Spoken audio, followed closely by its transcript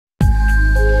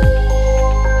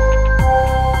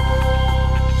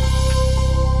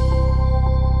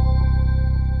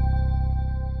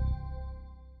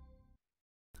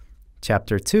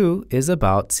Chapter 2 is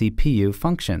about CPU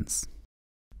functions.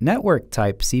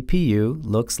 Network-type CPU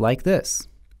looks like this.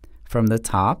 From the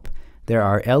top, there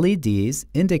are LEDs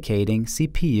indicating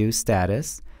CPU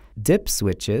status, dip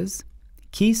switches,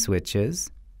 key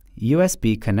switches,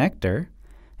 USB connector,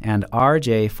 and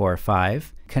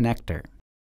RJ45 connector.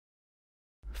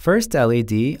 First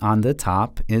LED on the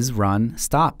top is Run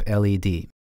Stop LED.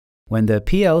 When the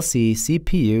PLC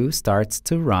CPU starts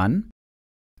to run,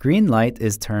 green light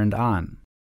is turned on.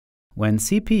 When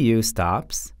CPU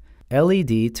stops,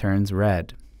 LED turns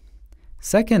red.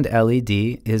 Second LED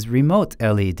is Remote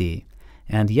LED,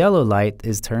 and yellow light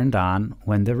is turned on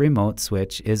when the remote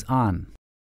switch is on.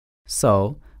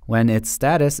 So, when its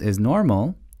status is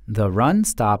normal, the Run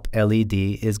Stop LED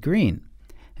is green,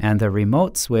 and the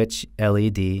remote switch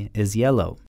LED is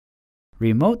yellow.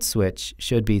 Remote switch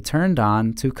should be turned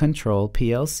on to control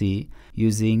PLC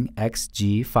using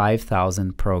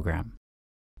XG5000 program.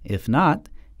 If not,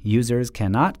 users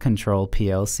cannot control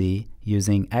PLC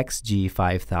using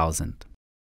XG5000.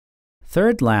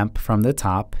 Third lamp from the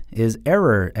top is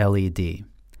Error LED.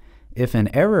 If an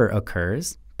error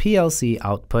occurs, PLC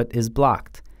output is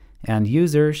blocked, and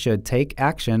user should take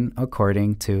action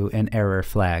according to an error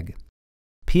flag.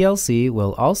 PLC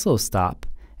will also stop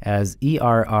as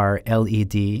ERR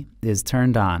LED is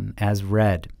turned on as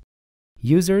red.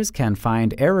 Users can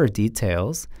find error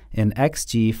details in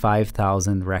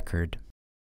XG5000 record.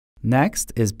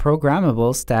 Next is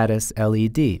Programmable Status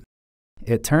LED.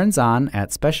 It turns on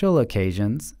at special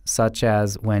occasions, such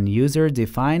as when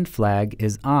user-defined flag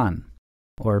is on,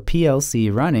 or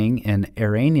PLC running in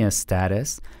erroneous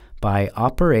status by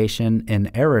Operation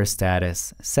in Error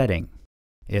Status setting.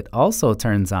 It also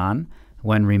turns on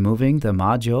when removing the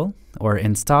module or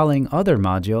installing other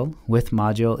module with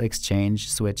module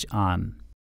exchange switch on.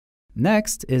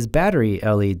 Next is Battery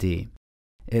LED.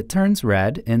 It turns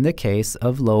red in the case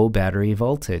of low battery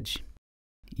voltage.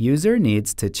 User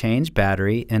needs to change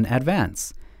battery in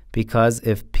advance because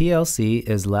if PLC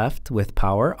is left with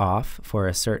power off for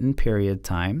a certain period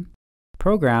time,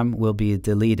 program will be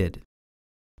deleted.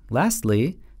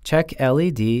 Lastly, Check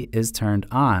LED is turned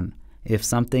on if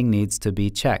something needs to be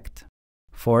checked.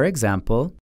 For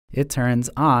example, it turns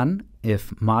on if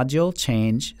module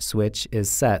change switch is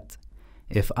set,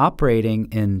 if operating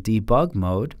in debug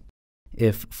mode,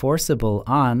 if forcible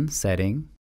on setting,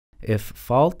 if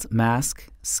fault mask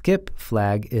skip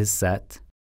flag is set,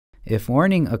 if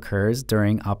warning occurs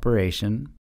during operation,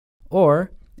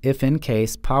 or if in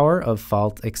case power of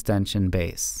fault extension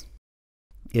base.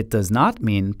 It does not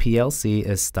mean PLC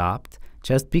is stopped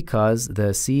just because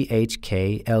the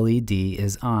CHK LED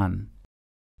is on.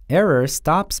 Error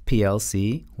stops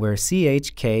PLC where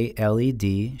CHK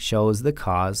LED shows the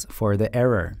cause for the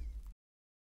error.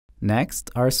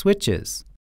 Next are switches.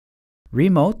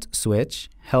 Remote switch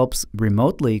helps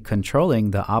remotely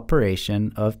controlling the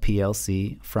operation of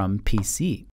PLC from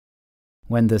PC.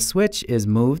 When the switch is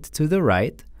moved to the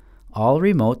right, all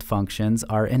remote functions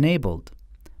are enabled,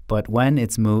 but when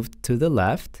it's moved to the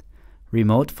left,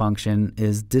 remote function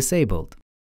is disabled.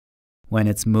 When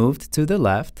it's moved to the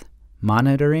left,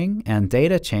 monitoring and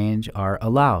data change are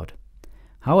allowed.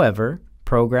 However,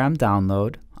 program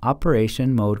download,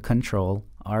 operation mode control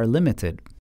are limited.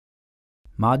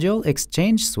 Module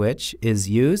exchange switch is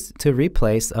used to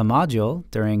replace a module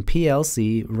during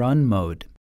PLC run mode.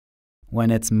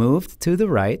 When it's moved to the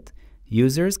right,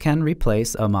 users can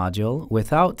replace a module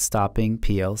without stopping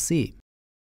PLC.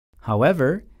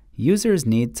 However, users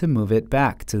need to move it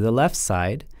back to the left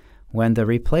side when the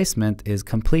replacement is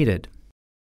completed.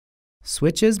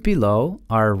 Switches below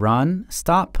are Run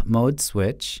Stop Mode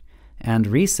Switch and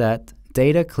Reset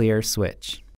Data Clear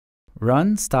Switch.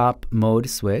 Run Stop Mode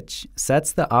Switch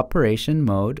sets the operation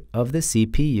mode of the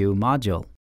CPU module.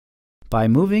 By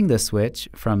moving the switch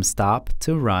from stop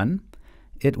to run,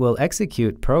 it will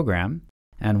execute program,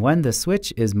 and when the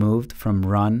switch is moved from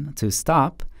run to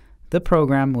stop, the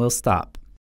program will stop.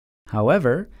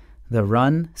 However, the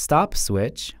Run Stop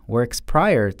switch works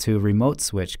prior to remote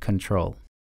switch control.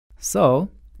 So,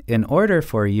 in order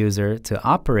for user to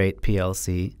operate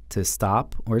PLC to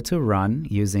stop or to run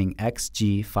using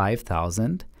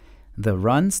XG5000, the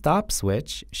Run Stop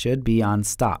switch should be on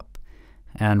stop,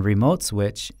 and remote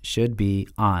switch should be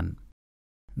on.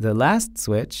 The last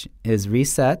switch is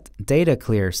Reset Data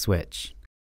Clear switch.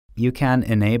 You can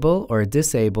enable or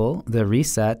disable the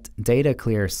Reset Data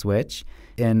Clear switch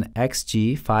in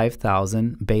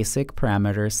XG5000 basic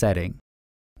parameter setting.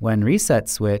 When reset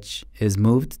switch is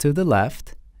moved to the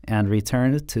left and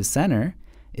returned to center,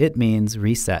 it means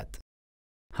reset.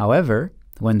 However,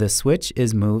 when the switch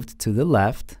is moved to the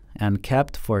left and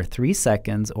kept for 3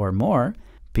 seconds or more,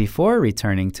 Before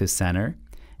returning to center,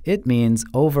 it means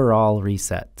overall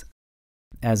reset.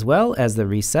 As well as the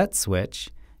reset switch,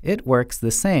 it works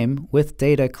the same with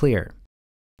data clear.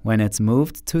 When it's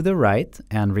moved to the right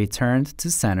and returned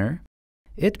to center,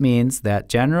 it means that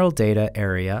general data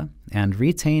area and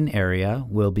retain area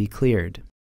will be cleared.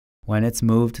 When it's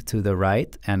moved to the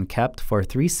right and kept for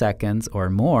 3 seconds or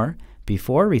more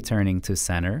before returning to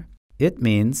center, it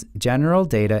means general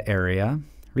data area,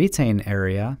 retain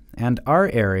area, and R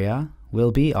area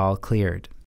will be all cleared.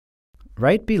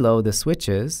 Right below the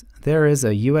switches, there is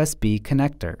a USB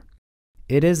connector.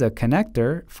 It is a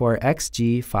connector for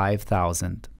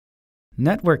XG5000.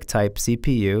 Network type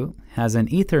CPU has an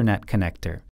Ethernet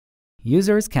connector.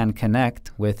 Users can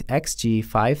connect with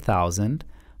XG5000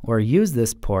 or use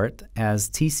this port as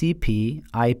TCP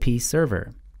IP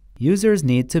server. Users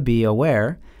need to be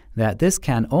aware that this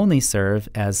can only serve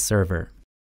as server.